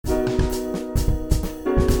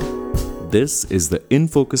This is the In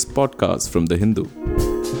Focus podcast from The Hindu.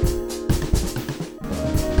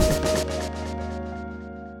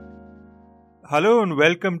 Hello and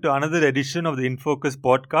welcome to another edition of the InFocus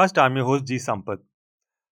podcast. I'm your host G. Sampath.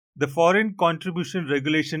 The Foreign Contribution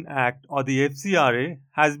Regulation Act, or the FCRA,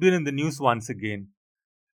 has been in the news once again.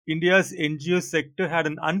 India's NGO sector had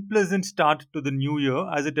an unpleasant start to the new year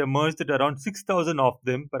as it emerged that around 6,000 of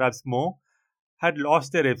them, perhaps more, had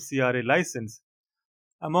lost their FCRA license.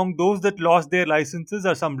 Among those that lost their licenses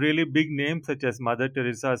are some really big names such as Mother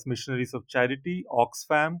Teresa's Missionaries of Charity,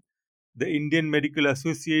 Oxfam, the Indian Medical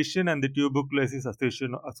Association, and the Tuberculosis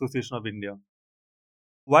Association of India.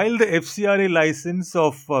 While the FCRA license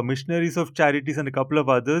of Missionaries of Charities and a couple of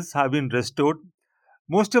others have been restored,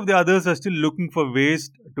 most of the others are still looking for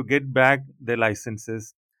ways to get back their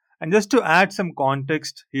licenses. And just to add some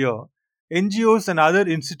context here, NGOs and other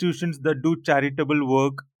institutions that do charitable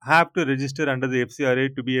work have to register under the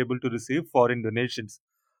FCRA to be able to receive foreign donations.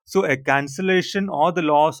 So, a cancellation or the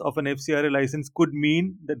loss of an FCRA license could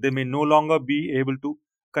mean that they may no longer be able to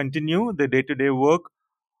continue their day to day work,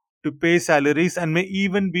 to pay salaries, and may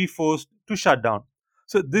even be forced to shut down.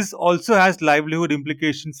 So, this also has livelihood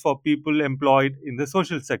implications for people employed in the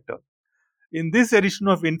social sector. In this edition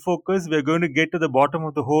of InFocus, we're going to get to the bottom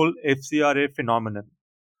of the whole FCRA phenomenon.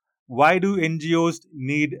 Why do NGOs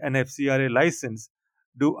need an FCRA license?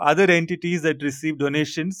 Do other entities that receive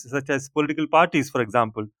donations, such as political parties, for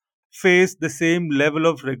example, face the same level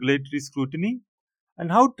of regulatory scrutiny? And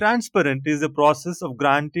how transparent is the process of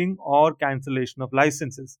granting or cancellation of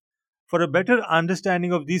licenses? For a better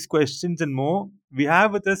understanding of these questions and more, we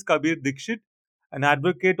have with us Kabir Dixit, an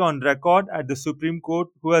advocate on record at the Supreme Court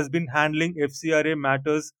who has been handling FCRA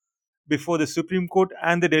matters before the Supreme Court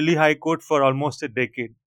and the Delhi High Court for almost a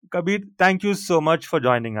decade. Kabir, thank you so much for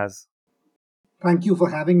joining us. Thank you for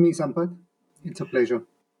having me, Sampath. It's a pleasure.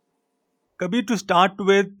 Kabir, to start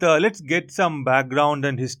with, let's get some background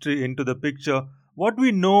and history into the picture. What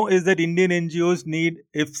we know is that Indian NGOs need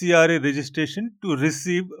FCRA registration to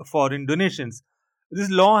receive foreign donations. This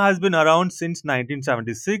law has been around since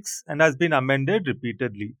 1976 and has been amended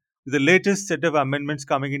repeatedly, with the latest set of amendments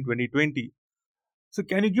coming in 2020. So,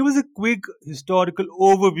 can you give us a quick historical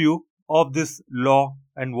overview of this law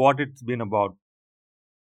and what it's been about?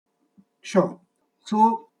 Sure.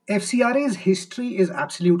 So, FCRA's history is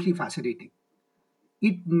absolutely fascinating.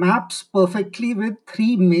 It maps perfectly with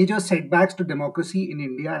three major setbacks to democracy in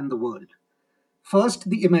India and the world. First,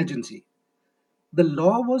 the emergency. The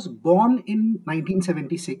law was born in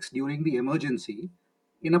 1976 during the emergency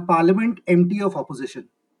in a parliament empty of opposition.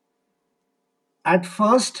 At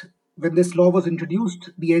first, when this law was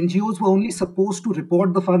introduced, the NGOs were only supposed to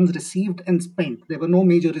report the funds received and spent. There were no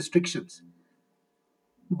major restrictions.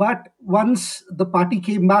 But once the party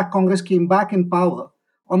came back, Congress came back in power,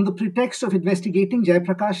 on the pretext of investigating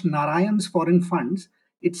Jayaprakash Narayan's foreign funds,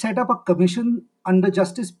 it set up a commission under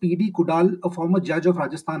Justice P.D. Kudal, a former judge of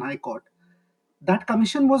Rajasthan High Court. That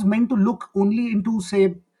commission was meant to look only into,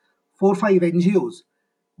 say, 4 or 5 NGOs,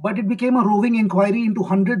 but it became a roving inquiry into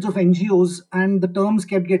hundreds of NGOs, and the terms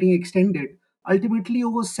kept getting extended. Ultimately,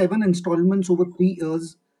 over 7 installments over 3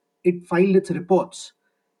 years, it filed its reports.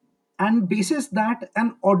 And basis that,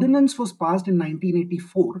 an ordinance was passed in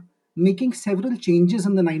 1984, making several changes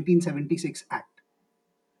in the 1976 Act.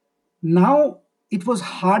 Now, it was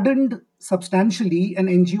hardened substantially, and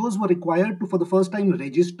NGOs were required to, for the first time,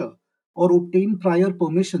 register or obtain prior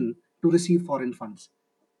permission to receive foreign funds.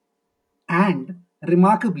 And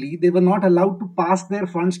remarkably, they were not allowed to pass their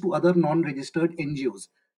funds to other non registered NGOs.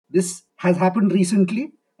 This has happened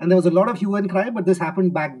recently, and there was a lot of hue and cry, but this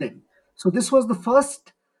happened back then. So, this was the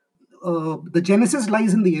first the genesis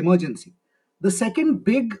lies in the emergency. The second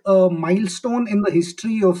big milestone in the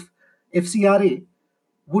history of FCRA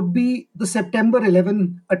would be the September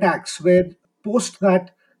 11 attacks, where post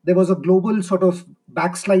that there was a global sort of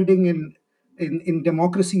backsliding in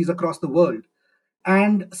democracies across the world.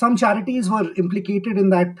 And some charities were implicated in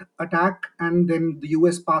that attack, and then the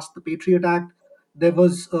US passed the Patriot Act. There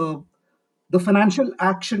was the Financial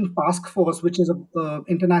Action Task Force, which is an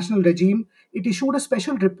international regime. It issued a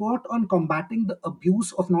special report on combating the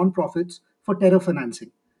abuse of nonprofits for terror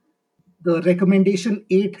financing. The recommendation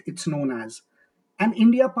 8, it's known as. And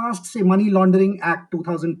India passed, say, Money Laundering Act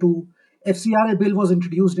 2002. FCRA bill was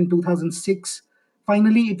introduced in 2006.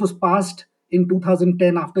 Finally, it was passed in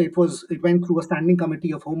 2010 after it went through a standing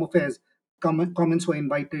committee of Home Affairs. Comments were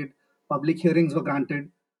invited, public hearings were granted.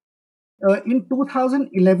 In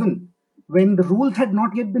 2011, when the rules had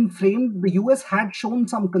not yet been framed, the US had shown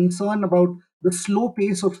some concern about the slow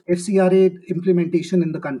pace of FCRA implementation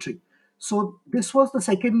in the country. So this was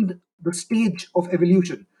the stage of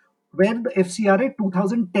evolution. where the FCRA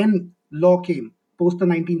 2010 law came post the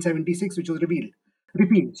 1976, which was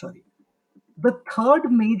repealed. Sorry. The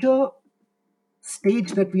third major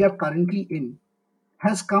stage that we are currently in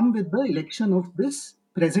has come with the election of this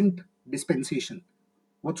present dispensation,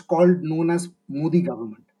 what's called known as Modi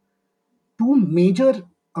government. Two major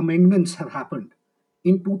amendments have happened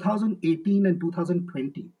in 2018 and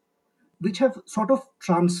 2020, which have sort of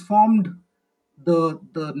transformed the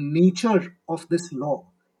nature of this law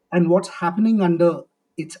and what's happening under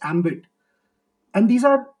its ambit. And these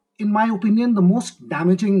are, in my opinion, the most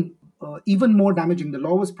damaging, even more damaging. The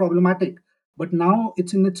law was problematic, but now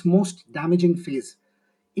it's in its most damaging phase.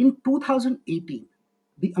 In 2018,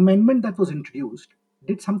 the amendment that was introduced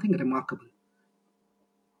did something remarkable.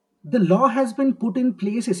 The law has been put in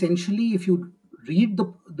place essentially, if you read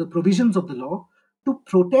the provisions of the law, to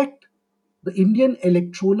protect the Indian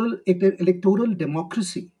electoral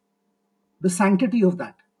democracy, the sanctity of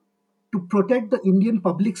that, to protect the Indian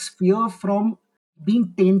public sphere from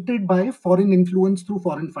being tainted by foreign influence through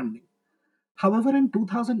foreign funding. However, in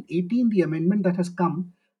 2018, the amendment that has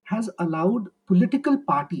come has allowed political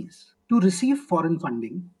parties to receive foreign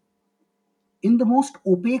funding in the most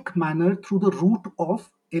opaque manner through the route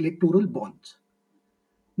of electoral bonds.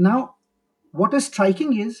 Now, what is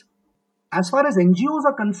striking is, as far as NGOs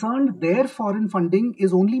are concerned, their foreign funding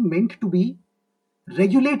is only meant to be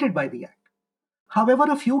regulated by the Act. However,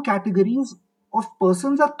 a few categories of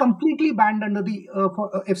persons are completely banned under the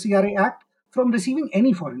FCRA Act from receiving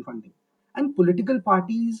any foreign funding. And political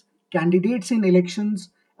parties, candidates in elections,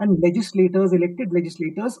 and legislators, elected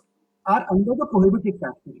legislators, are under the prohibited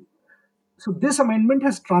category. So, this amendment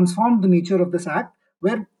has transformed the nature of this act,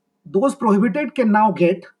 where those prohibited can now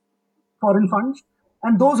get foreign funds,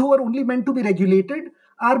 and those who are only meant to be regulated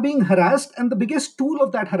are being harassed. And the biggest tool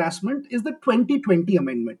of that harassment is the 2020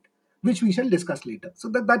 amendment, which we shall discuss later. So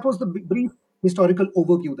that was the brief historical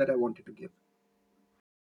overview that I wanted to give.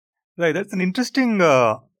 Right, that's an interesting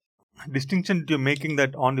distinction that you're making,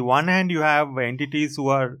 that on the one hand you have entities who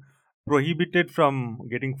are prohibited from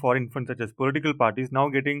getting foreign funds, such as political parties, now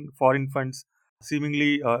getting foreign funds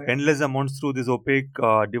seemingly endless amounts through this opaque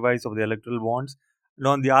device of the electoral bonds. And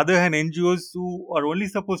on the other hand, NGOs who are only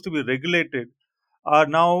supposed to be regulated are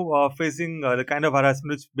now facing the kind of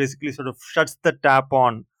harassment which basically sort of shuts the tap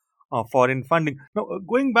on foreign funding. Now,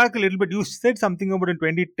 going back a little bit, you said something about in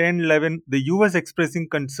 2010-11, the US expressing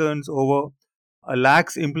concerns over a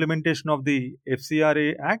lax implementation of the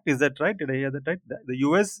FCRA Act. Is that right? Did I hear that right? The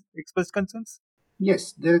US expressed concerns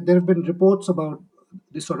Yes, there have been reports about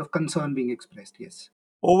this sort of concern being expressed. Yes.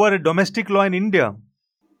 over a domestic law in India.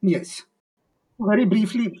 Yes. Very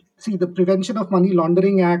briefly, see the Prevention of Money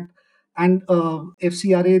Laundering Act and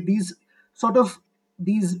FCRA.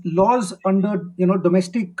 These laws under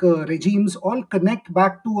domestic regimes all connect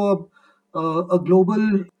back to a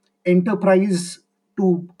global enterprise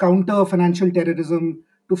to counter financial terrorism,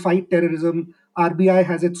 to fight terrorism. RBI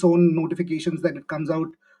has its own notifications that it comes out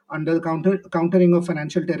under the countering of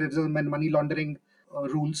financial terrorism and money laundering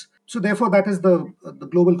rules. So therefore, that is the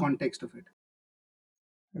global context of it.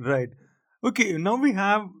 Right. Okay, now we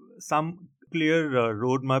have some clear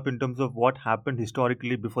roadmap in terms of what happened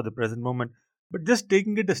historically before the present moment. But just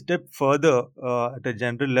taking it a step further at a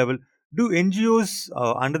general level, do NGOs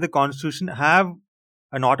under the constitution have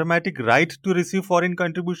an automatic right to receive foreign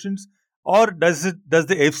contributions, or does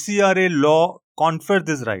the FCRA law confer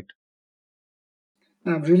this right?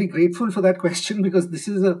 And I'm really grateful for that question because this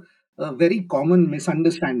is a very common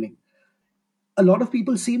misunderstanding. A lot of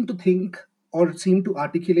people seem to think or seem to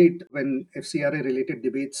articulate when FCRA related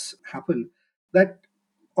debates happen that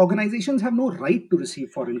organizations have no right to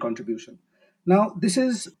receive foreign contribution. Now, this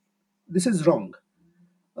is wrong.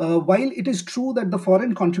 While it is true that the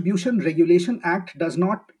Foreign Contribution Regulation Act does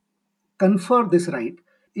not confer this right,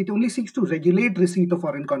 it only seeks to regulate receipt of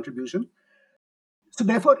foreign contribution. So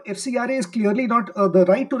therefore, FCRA is clearly not the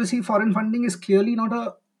right to receive foreign funding is clearly not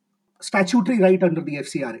a statutory right under the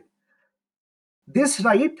FCRA. This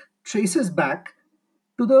right traces back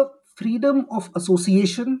to the freedom of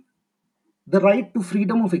association, the right to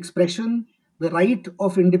freedom of expression, the right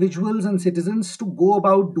of individuals and citizens to go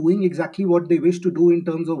about doing exactly what they wish to do in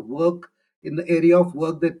terms of work in the area of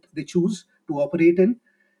work that they choose to operate in.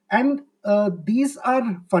 And these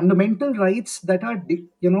are fundamental rights that are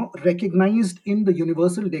recognized in the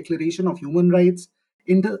Universal Declaration of Human Rights,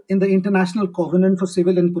 in the International Covenant for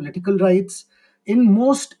Civil and Political Rights, in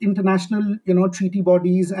most international treaty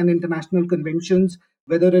bodies and international conventions,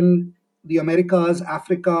 whether in the Americas,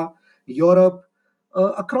 Africa, Europe,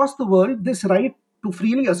 across the world. This right to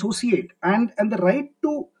freely associate and the right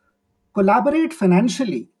to collaborate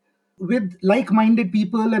financially with like minded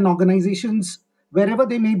people and organizations wherever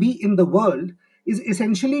they may be in the world is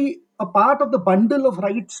essentially a part of the bundle of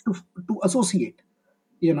rights to associate,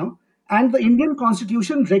 you know. And the Indian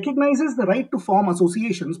constitution recognizes the right to form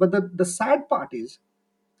associations, but the sad part is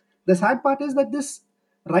that this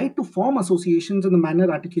right to form associations in the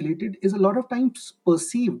manner articulated is a lot of times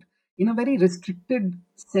perceived in a very restricted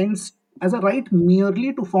sense as a right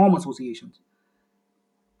merely to form associations.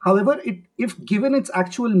 However, if given its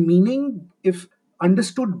actual meaning, if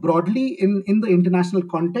understood broadly in the international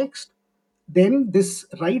context, then this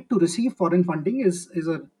right to receive foreign funding is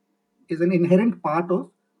an inherent part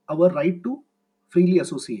of our right to freely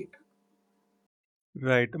associate.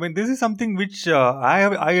 Right. I mean, this is something which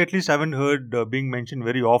I at least haven't heard being mentioned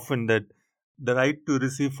very often, that the right to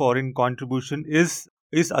receive foreign contribution is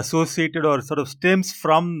associated or sort of stems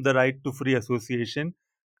from the right to free association,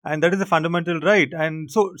 and that is a fundamental right.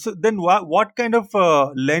 And so then what kind of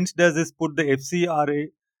lens does this put the FCRA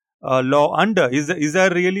law under? Is there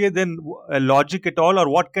really then a logic at all, or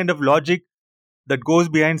what kind of logic that goes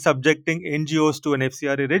behind subjecting NGOs to an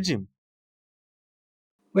FCRA regime?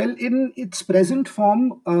 Well, in its present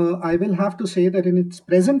form, I will have to say that in its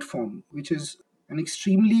present form, which is an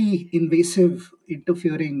extremely invasive,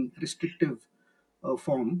 interfering, restrictive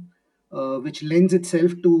form, which lends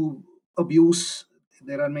itself to abuse,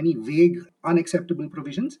 there are many vague, unacceptable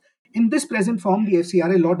provisions. In this present form, the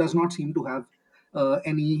FCRA law does not seem to have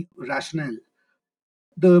any rationale.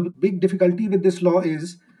 The big difficulty with this law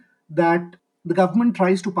is that the government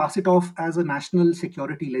tries to pass it off as a national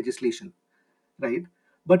security legislation, right?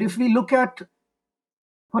 But if we look at,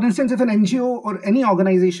 for instance, if an NGO or any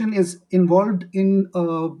organization is involved in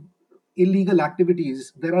illegal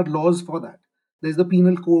activities, there are laws for that. There's the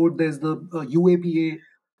Penal Code, there's the UAPA,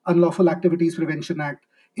 Unlawful Activities Prevention Act.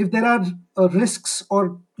 If there are risks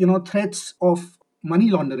or threats of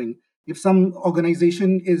money laundering, if some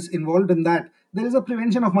organization is involved in that, there is a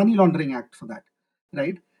Prevention of Money Laundering Act for that,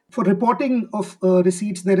 right? For reporting of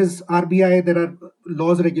receipts, there is RBI. There are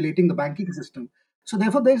laws regulating the banking system. So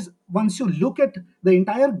therefore, there's once you look at the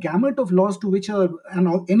entire gamut of laws to which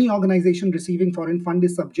any organization receiving foreign fund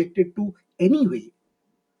is subjected to anyway,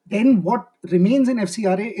 then what remains in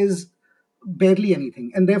FCRA is barely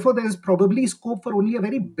anything. And therefore, there is probably scope for only a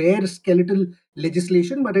very bare skeletal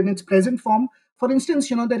legislation. But in its present form, for instance,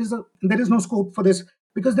 there is no scope for this,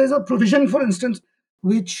 because there's a provision, for instance,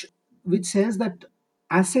 which which says that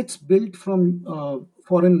assets built from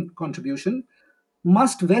foreign contribution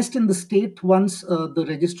must vest in the state once the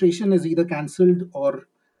registration is either cancelled or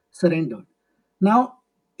surrendered. Now,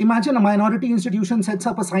 imagine a minority institution sets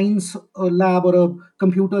up a science lab or a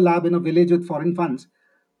computer lab in a village with foreign funds.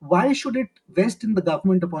 Why should it vest in the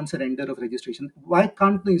government upon surrender of registration? Why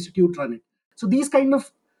can't the institute run it? So these kind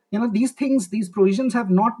of these things, these provisions have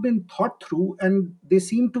not been thought through, and they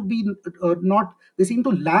seem to be not. They seem to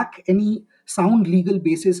lack any sound legal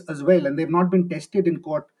basis as well, and they've not been tested in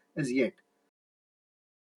court as yet.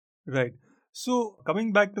 Right. So,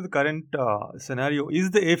 coming back to the current scenario,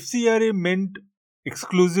 is the FCRA meant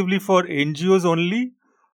exclusively for NGOs only,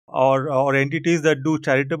 or entities that do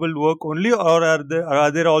charitable work only, or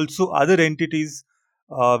are there also other entities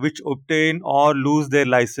which obtain or lose their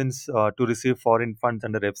license to receive foreign funds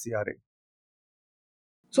under FCRA?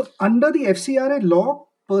 So under the FCRA law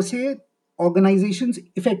per se, organizations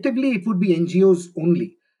effectively it would be NGOs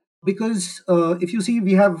only, because if you see,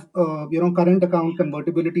 we have current account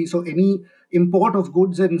convertibility, so any import of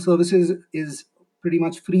goods and services is pretty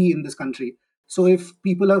much free in this country. So if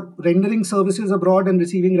people are rendering services abroad and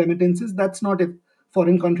receiving remittances, that's not a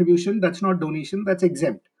foreign contribution, that's not donation, that's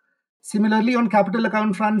exempt. Similarly, on capital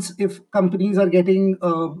account fronts, if companies are getting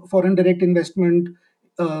foreign direct investment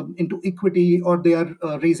into equity, or they are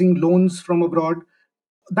raising loans from abroad,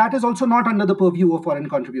 that is also not under the purview of foreign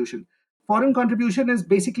contribution. Foreign contribution is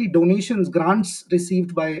basically donations, grants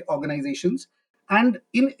received by organizations, and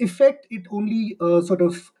in effect, it only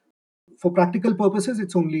for practical purposes,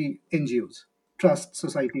 it's only NGOs, trusts,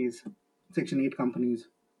 societies, Section 8 companies.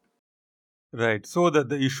 Right. So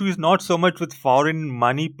the issue is not so much with foreign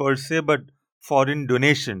money per se, but foreign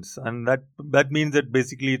donations, and that means that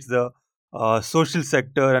basically it's the social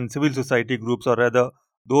sector and civil society groups, or rather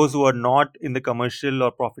those who are not in the commercial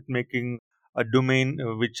or profit making domain,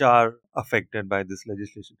 which are affected by this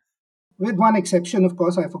legislation. With one exception, of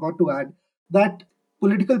course, I forgot to add that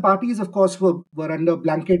political parties, of course, were under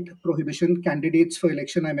blanket prohibition. Candidates for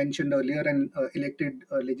election, I mentioned earlier, and elected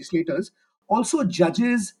legislators. Also,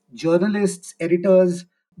 judges, journalists, editors,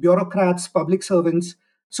 bureaucrats, public servants.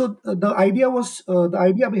 So the idea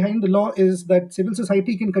behind the law is that civil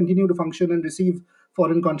society can continue to function and receive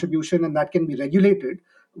foreign contribution, and that can be regulated.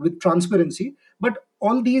 with transparency. But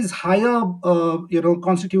all these higher,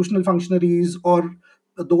 constitutional functionaries, or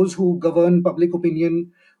those who govern public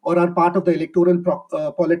opinion or are part of the electoral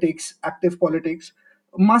politics, active politics,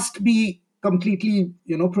 must be completely,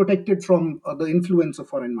 protected from the influence of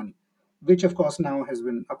foreign money, which of course now has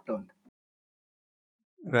been upturned.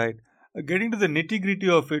 Right. Getting to the nitty gritty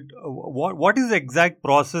of it, what is the exact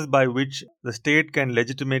process by which the state can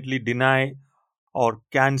legitimately deny or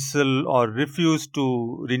cancel or refuse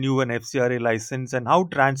to renew an FCRA license, and how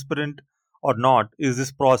transparent or not is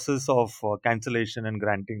this process of cancellation and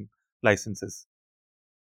granting licenses?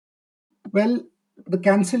 Well, the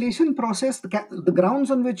cancellation process, the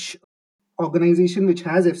grounds on which organization which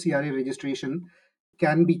has FCRA registration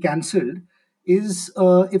can be cancelled is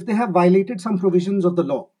if they have violated some provisions of the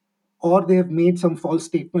law, or they have made some false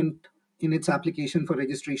statement in its application for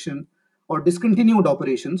registration, or discontinued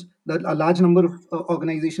operations. That a large number of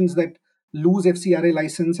organizations that lose FCRA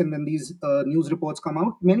license, and then these news reports come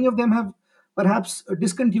out, many of them have perhaps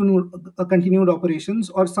discontinued continued operations,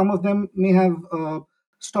 or some of them may have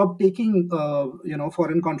stopped taking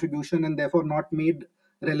foreign contribution, and therefore not made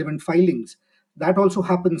relevant filings. That also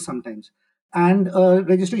happens sometimes. And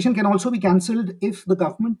registration can also be cancelled if the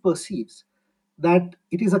government perceives that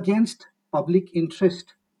it is against public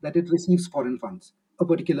interest that it receives foreign funds, a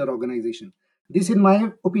particular organization. This, in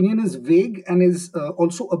my opinion, is vague and is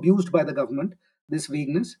also abused by the government, this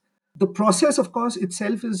vagueness. The process, of course,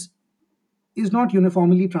 itself is not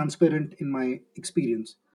uniformly transparent in my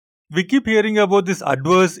experience. We keep hearing about this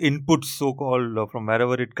adverse inputs, so called, from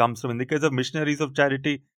wherever it comes from. In the case of missionaries of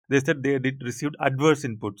charity, they said they did received adverse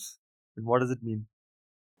inputs. And what does it mean?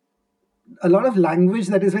 A lot of language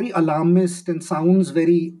that is very alarmist and sounds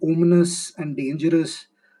very ominous and dangerous,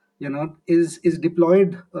 is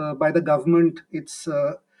deployed by the government. It's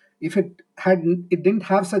If it didn't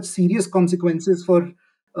have such serious consequences for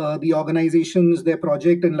the organizations, their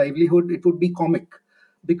project and livelihood, it would be comic.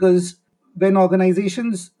 Because when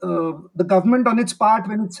organizations, the government on its part,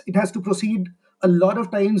 when it has to proceed, a lot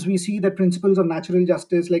of times we see that principles of natural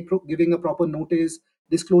justice, like giving a proper notice,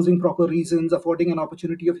 disclosing proper reasons, affording an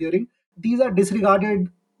opportunity of hearing, these are disregarded,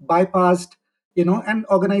 bypassed, and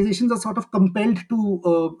organizations are sort of compelled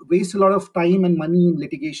to waste a lot of time and money in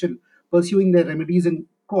litigation, pursuing their remedies in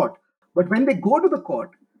court. But when they go to the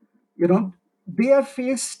court, you know they are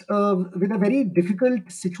faced with a very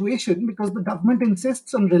difficult situation, because the government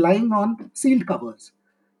insists on relying on sealed covers.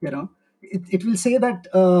 It will say that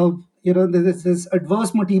there is this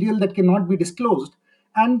adverse material that cannot be disclosed.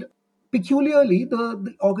 And peculiarly,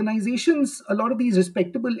 the organizations, a lot of these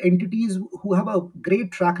respectable entities who have a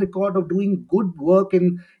great track record of doing good work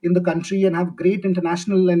in the country and have great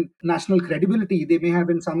international and national credibility, they may have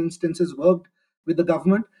in some instances worked with the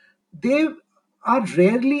government. They are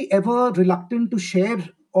rarely ever reluctant to share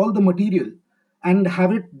all the material and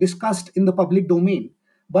have it discussed in the public domain.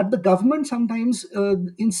 But the government sometimes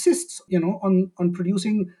insists, on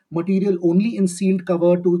producing material only in sealed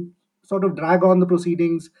cover to sort of drag on the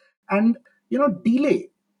proceedings. And delay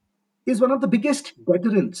is one of the biggest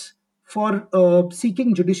deterrents for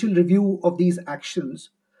seeking judicial review of these actions,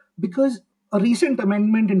 because a recent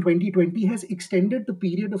amendment in 2020 has extended the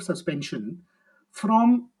period of suspension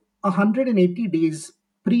from 180 days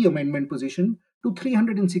pre amendment position to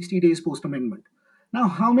 360 days post amendment. Now,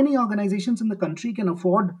 how many organizations in the country can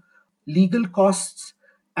afford legal costs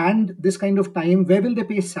and this kind of time? Where will they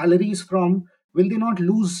pay salaries from? Will they not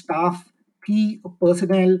lose staff, key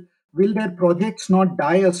personnel? Will their projects not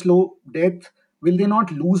die a slow death? Will they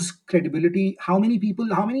not lose credibility? How many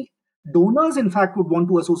people, how many donors, in fact, would want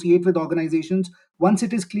to associate with organizations once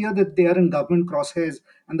it is clear that they are in government crosshairs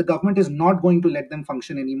and the government is not going to let them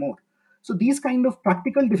function anymore? So these kind of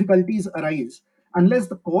practical difficulties arise unless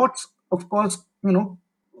the courts, of course,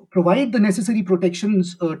 provide the necessary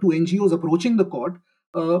protections to NGOs approaching the court.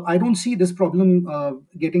 I don't see this problem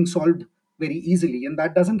getting solved very easily, and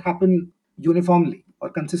that doesn't happen uniformly or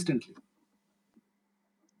consistently.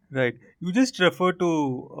 Right. You just refer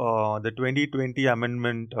to the 2020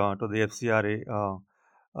 amendment to the FCRA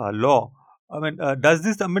law. I mean, does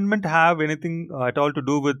this amendment have anything at all to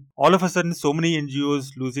do with all of a sudden so many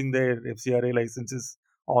NGOs losing their FCRA licenses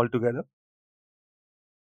altogether?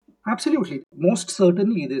 Absolutely. Most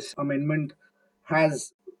certainly, this amendment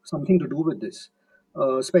has something to do with this,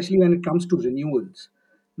 especially when it comes to renewals.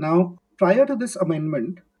 Now, prior to this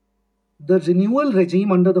amendment, the renewal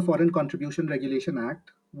regime under the Foreign Contribution Regulation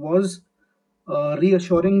Act was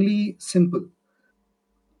reassuringly simple.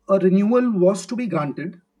 A renewal was to be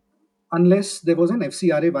granted unless there was an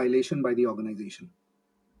FCRA violation by the organization,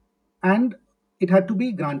 and it had to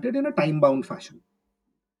be granted in a time bound fashion.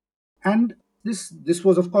 And This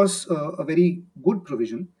was, of course, a very good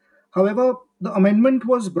provision. However, the amendment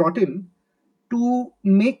was brought in to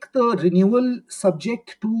make the renewal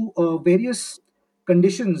subject to various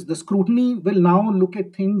conditions. The scrutiny will now look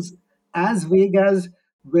at things as vague as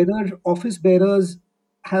whether office bearers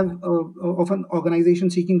of an organization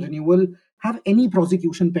seeking renewal have any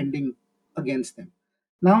prosecution pending against them.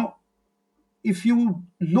 Now, if you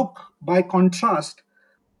look by contrast,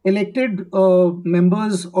 elected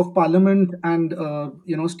members of parliament and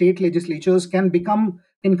state legislatures can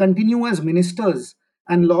continue as ministers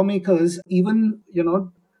and lawmakers, even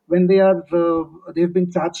when they've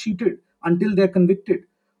been charge sheeted until they're convicted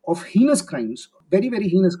of heinous crimes, very very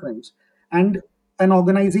heinous crimes. And an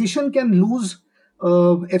organization can lose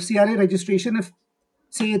FCRA registration if,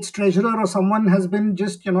 say, its treasurer or someone has been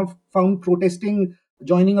just found protesting,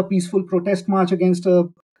 joining a peaceful protest march against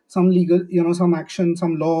some legal, some action,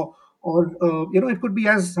 some law, or it could be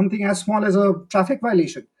as something as small as a traffic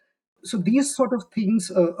violation. So these sort of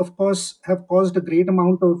things, of course, have caused a great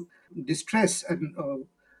amount of distress, and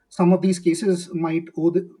some of these cases might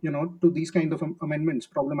owe to these kind of amendments,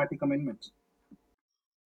 problematic amendments.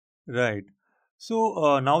 Right.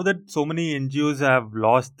 So now that so many NGOs have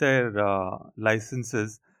lost their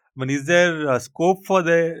licenses, is there scope for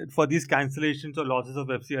these cancellations or losses of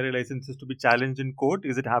FCRA licenses to be challenged in court?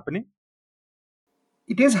 Is it happening?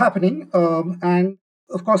 It is happening, and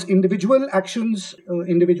of course, individual actions,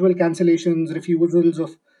 individual cancellations, refusals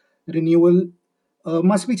of renewal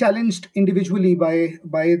must be challenged individually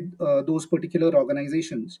by those particular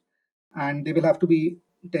organizations, and they will have to be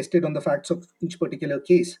tested on the facts of each particular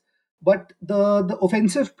case. But the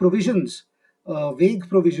offensive provisions, vague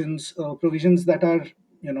provisions, provisions that are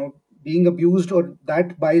being abused, or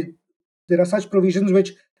that by there are such provisions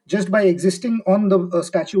which, just by existing on the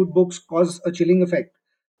statute books, cause a chilling effect,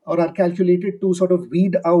 or are calculated to sort of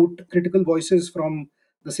weed out critical voices from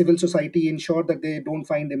the civil society, ensure that they don't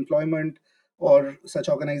find employment, or such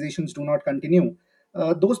organizations do not continue.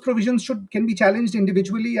 Those provisions should can be challenged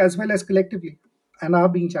individually as well as collectively, and are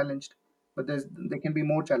being challenged. But there can be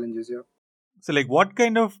more challenges here. So, like, what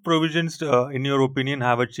kind of provisions, in your opinion,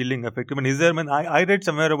 have a chilling effect? Is there? I read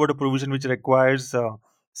somewhere about a provision which requires,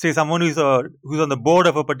 say, someone who's on the board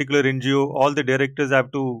of a particular NGO. All the directors have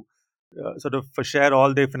to sort of share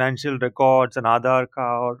all their financial records and Aadhaar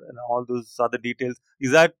card and all those other details.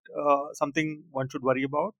 Is that something one should worry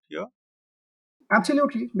about here?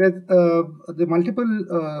 Absolutely. There's the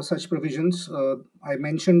multiple such provisions. I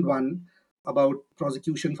mentioned one about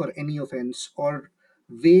prosecution for any offense, or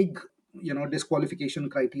vague, disqualification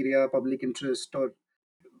criteria, public interest, or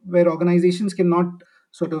where organizations cannot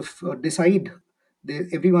sort of decide.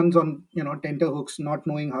 Everyone's on tenterhooks, not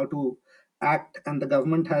knowing how to act, and the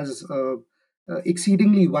government has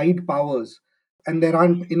exceedingly wide powers, and there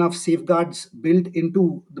aren't enough safeguards built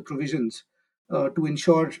into the provisions to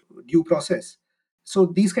ensure due process. So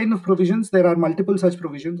these kind of provisions, there are multiple such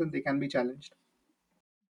provisions, and they can be challenged.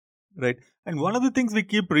 Right. And one of the things we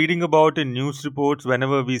keep reading about in news reports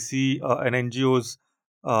whenever we see an NGO's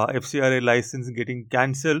FCRA license getting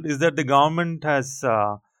cancelled is that the government has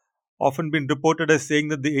often been reported as saying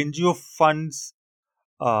that the NGO funds,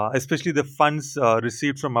 especially the funds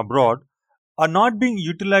received from abroad, are not being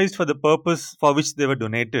utilized for the purpose for which they were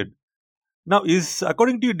donated. Now, is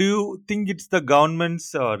according to you, do you think it's the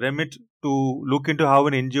government's remit to look into how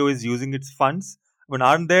an NGO is using its funds?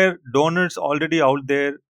 Aren't there donors already out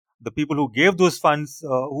there, the people who gave those funds,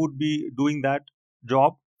 who would be doing that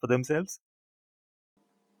job for themselves?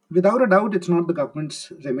 Without a doubt, it's not the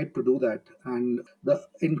government's remit to do that. And the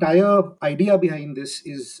entire idea behind this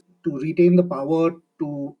is to retain the power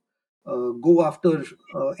to go after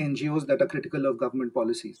NGOs that are critical of government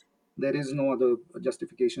policies. There is no other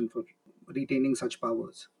justification for retaining such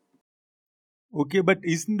powers. Okay, but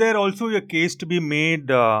isn't there also a case to be made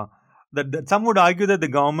that some would argue that the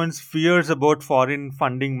government's fears about foreign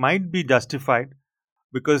funding might be justified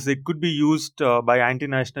because it could be used by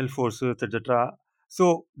anti-national forces, etc.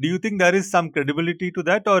 So, do you think there is some credibility to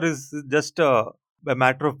that, or is it just a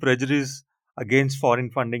matter of prejudice against foreign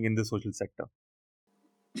funding in the social sector?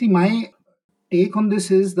 See, my take on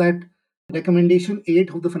this is that recommendation 8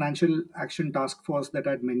 of the Financial Action Task Force that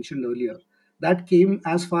I'd mentioned earlier, that came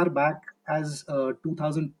as far back as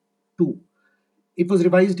 2002. It was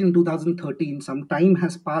revised in 2013. Some time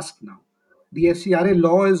has passed now. The FCRA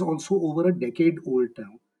law is also over a decade old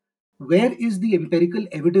now. Where is the empirical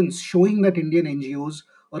evidence showing that Indian NGOs,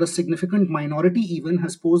 or a significant minority even,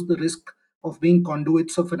 has posed the risk of being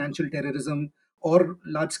conduits of financial terrorism, or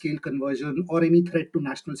large scale conversion, or any threat to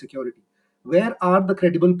national security? Where are the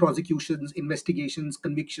credible prosecutions, investigations,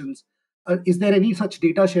 convictions? Is there any such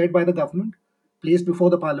data shared by the government? placed before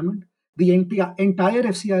the parliament. The entire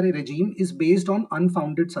FCRA regime is based on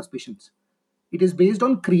unfounded suspicions. It is based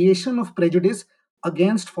on creation of prejudice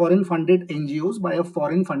against foreign funded NGOs by a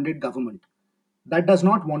foreign funded government that does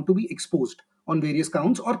not want to be exposed on various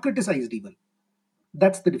counts or criticized even.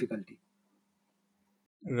 That's the difficulty.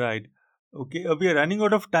 Right. Okay, we are running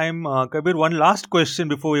out of time. Kabir, one last question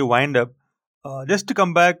before we wind up. Just to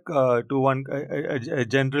come back to a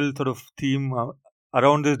general sort of theme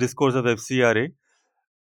around this discourse of FCRA.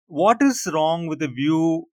 What is wrong with the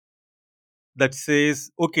view that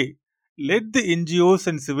says, okay, let the NGOs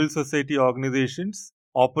and civil society organizations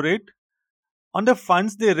operate on the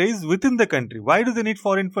funds they raise within the country? Why do they need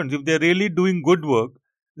foreign funds? If they're really doing good work,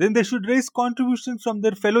 then they should raise contributions from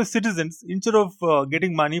their fellow citizens instead of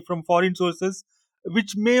getting money from foreign sources,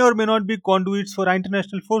 which may or may not be conduits for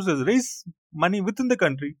international forces. Raise money within the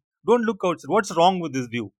country. Don't look outside. What's wrong with this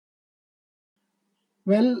view?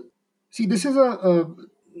 Well, see, this is a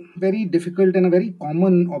very difficult and a very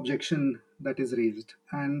common objection that is raised,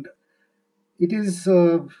 and it is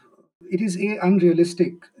a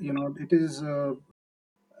unrealistic. It is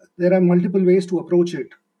there are multiple ways to approach it.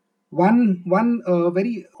 One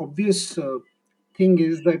very obvious thing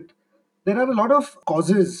is that there are a lot of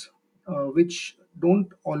causes which don't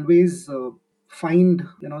always find,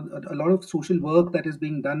 a lot of social work that is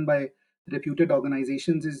being done by reputed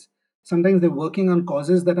organizations is sometimes they're working on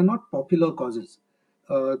causes that are not popular causes.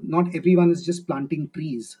 Not everyone is just planting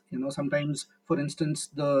trees. Sometimes, for instance,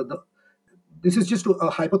 the this is just a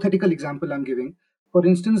hypothetical example I'm giving. For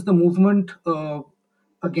instance, the movement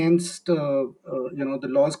against the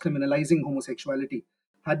laws criminalizing homosexuality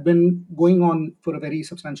had been going on for a very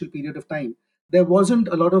substantial period of time. There wasn't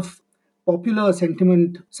a lot of popular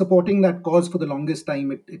sentiment supporting that cause for the longest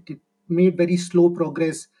time. It made very slow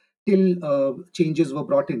progress till changes were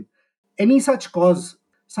brought in. Any such cause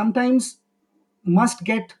sometimes must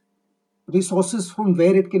get resources from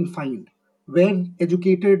where it can find, where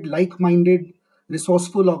educated, like minded,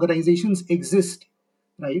 resourceful organizations exist,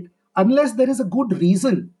 right? Unless there is a good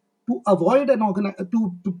reason to avoid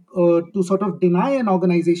to sort of deny an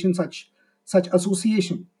organization such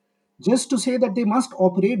association, just to say that they must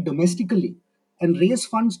operate domestically and raise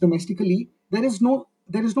funds domestically, there is no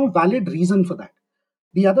valid reason for that.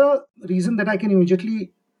 The other reason that I can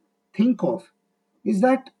immediately think of is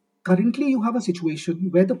that currently you have a situation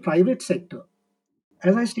where the private sector,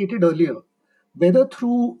 as I stated earlier, whether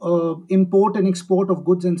through import and export of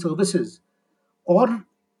goods and services or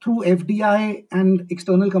through FDI and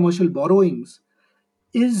external commercial borrowings,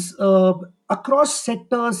 is across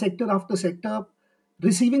sector after sector,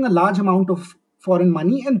 receiving a large amount of foreign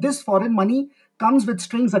money, and this foreign money comes with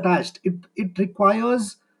strings attached. It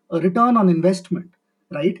requires a return on investment,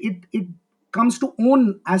 right? It comes to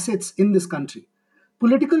own assets in this country.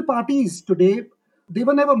 Political parties today, they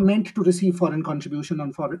were never meant to receive foreign contribution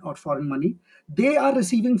on foreign money. They are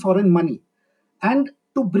receiving foreign money, and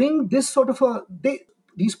to bring this sort of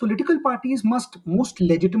these political parties must most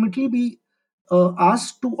legitimately be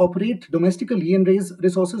asked to operate domestically and raise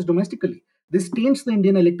resources domestically. This taints the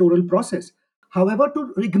Indian electoral process. However,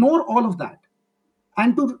 to ignore all of that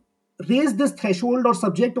and to raise this threshold or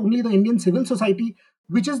subject only the Indian civil society,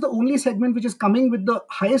 which is the only segment which is coming with the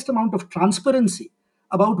highest amount of transparency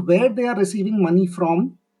about where they are receiving money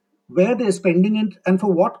from, where they are spending it, and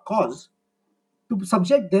for what cause, to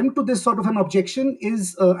subject them to this sort of an objection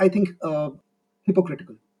is, I think,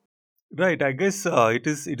 hypocritical. Right. I guess it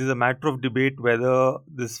is a matter of debate whether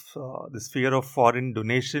this fear of foreign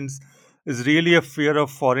donations is really a fear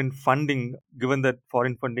of foreign funding, given that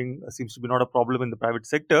foreign funding seems to be not a problem in the private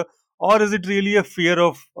sector, or is it really a fear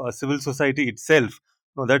of civil society itself?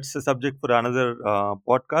 No, that's a subject for another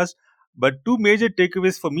podcast. But two major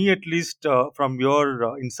takeaways for me, at least, from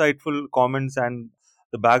your insightful comments and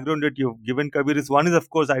the background that you've given, Kabir, is one is, of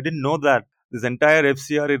course, I didn't know that this entire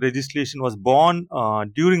FCRA legislation was born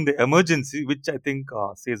during the emergency, which I think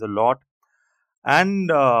says a lot, and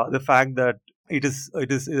the fact that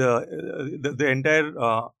the entire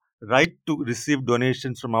right to receive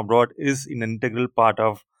donations from abroad is an integral part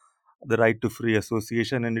of the right to free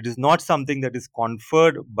association, and it is not something that is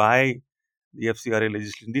conferred by the FCRA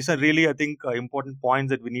legislation. These are really, I think, important points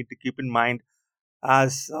that we need to keep in mind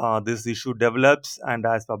as this issue develops and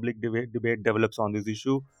as public debate develops on this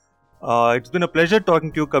issue. It's been a pleasure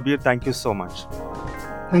talking to you, Kabir. Thank you so much.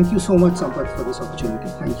 Thank you so much, Sampath, for this opportunity.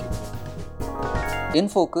 Thank you. In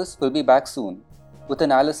Focus will be back soon with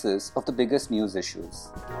analysis of the biggest news issues.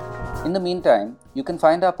 In the meantime, you can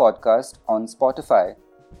find our podcast on Spotify,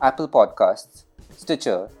 Apple Podcasts,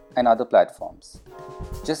 Stitcher, and other platforms.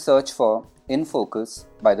 Just search for In Focus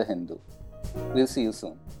by The Hindu. We'll see you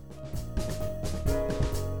soon.